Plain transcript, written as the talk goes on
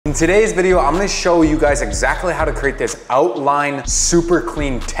In today's video, I'm gonna show you guys exactly how to create this outline super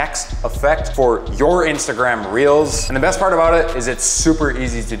clean text effect for your Instagram Reels. And the best part about it is it's super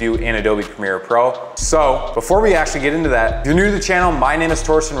easy to do in Adobe Premiere Pro. So before we actually get into that, if you're new to the channel, my name is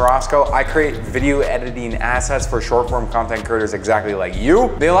Torsten Roscoe. I create video editing assets for short form content creators exactly like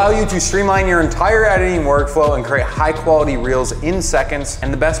you. They allow you to streamline your entire editing workflow and create high quality Reels in seconds.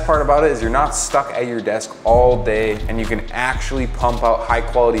 And the best part about it is you're not stuck at your desk all day and you can actually pump out high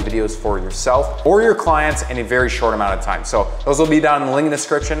quality videos for yourself or your clients in a very short amount of time. So those will be down in the link in the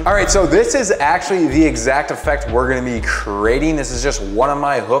description. All right, so this is actually the exact effect we're gonna be creating. This is just one of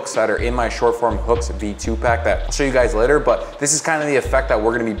my hooks that are in my short form hooks V2 pack that I'll show you guys later, but this is kind of the effect that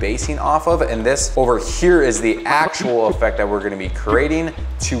we're gonna be basing off of. And this over here is the actual effect that we're gonna be creating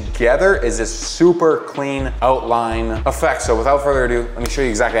together is this super clean outline effect. So without further ado, let me show you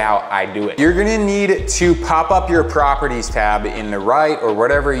exactly how I do it. You're gonna need to pop up your properties tab in the right or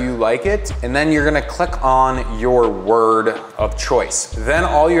whatever you like it, and then you're gonna click on your word of choice. Then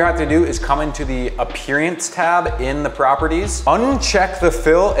all you have to do is come into the appearance tab in the properties, uncheck the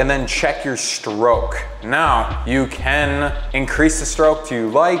fill, and then check your stroke. Now you can increase the stroke to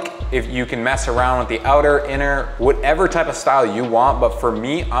like, if you can mess around with the outer, inner, whatever type of style you want, but for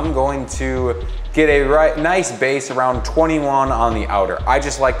me, I'm going to get a nice base around 21 on the outer. I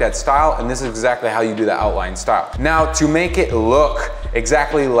just like that style, and this is exactly how you do the outline style. Now, to make it look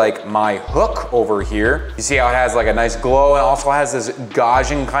exactly like my hook over here, you see how it has like a nice glow and also has this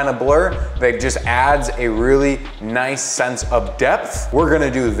Gaussian kind of blur that just adds a really nice sense of depth. We're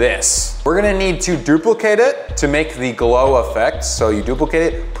gonna do this. We're gonna need to duplicate it to make the glow effect. So you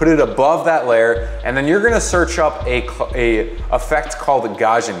duplicate it, put it above that layer, and then you're gonna search up a effect called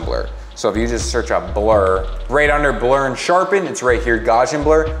Gaussian blur. So if you just search up blur, right under blur and sharpen, it's right here, Gaussian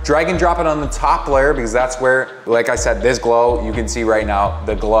blur. Drag and drop it on the top layer because that's where, like I said, this glow, you can see right now,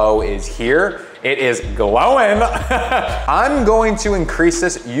 the glow is here. It is glowing. I'm going to increase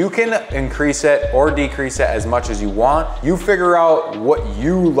this. You can increase it or decrease it as much as you want. You figure out what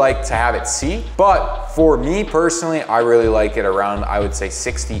you like to have it see. But for me personally, I really like it around, I would say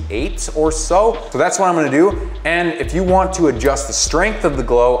 68 or so. So that's what I'm gonna do. And if you want to adjust the strength of the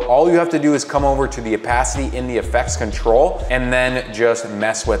glow, all you have to do is come over to the opacity in the effects control and then just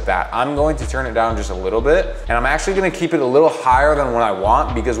mess with that. I'm going to turn it down just a little bit. And I'm actually gonna keep it a little higher than what I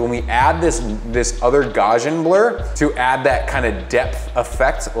want because when we add this other Gaussian blur to add that kind of depth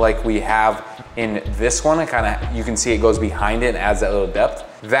effect like we have in this one, you can see it goes behind it and adds that little depth.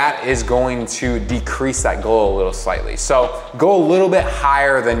 That is going to decrease that glow a little slightly. So go a little bit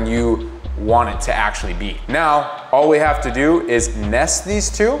higher than you want it to actually be. Now, all we have to do is nest these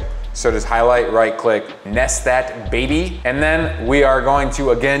two. So just highlight, right click, nest that baby. And then we are going to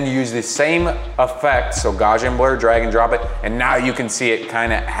again use the same effect. So Gaussian blur, drag and drop it. And now you can see it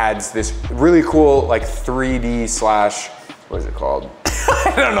kind of adds this really cool like 3D slash, what is it called?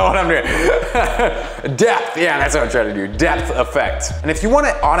 I don't know what I'm doing. Depth, yeah, that's what I'm trying to do, depth effect. And if you want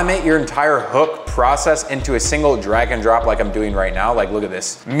to automate your entire hook process into a single drag and drop like I'm doing right now, like look at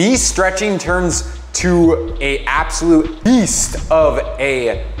this. Me stretching turns to a absolute beast of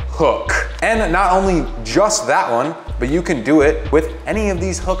a hook. And not only just that one, but you can do it with any of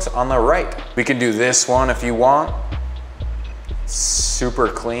these hooks on the right. We can do this one if you want. Super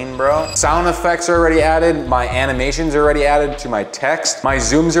clean, bro. Sound effects are already added. My animations are already added to my text. My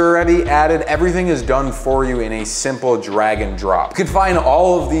zooms are already added. Everything is done for you in a simple drag and drop. You can find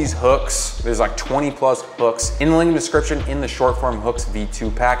all of these hooks. There's like 20 plus hooks in the link description in the short form hooks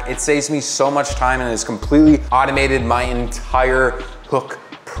V2 pack. It saves me so much time and has completely automated my entire hook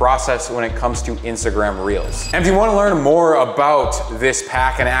process when it comes to Instagram Reels. And if you want to learn more about this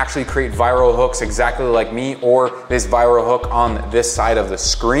pack and actually create viral hooks exactly like me or this viral hook on this side of the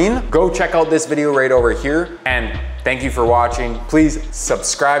screen, go check out this video right over here. And thank you for watching. Please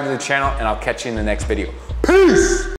subscribe to the channel and I'll catch you in the next video. Peace!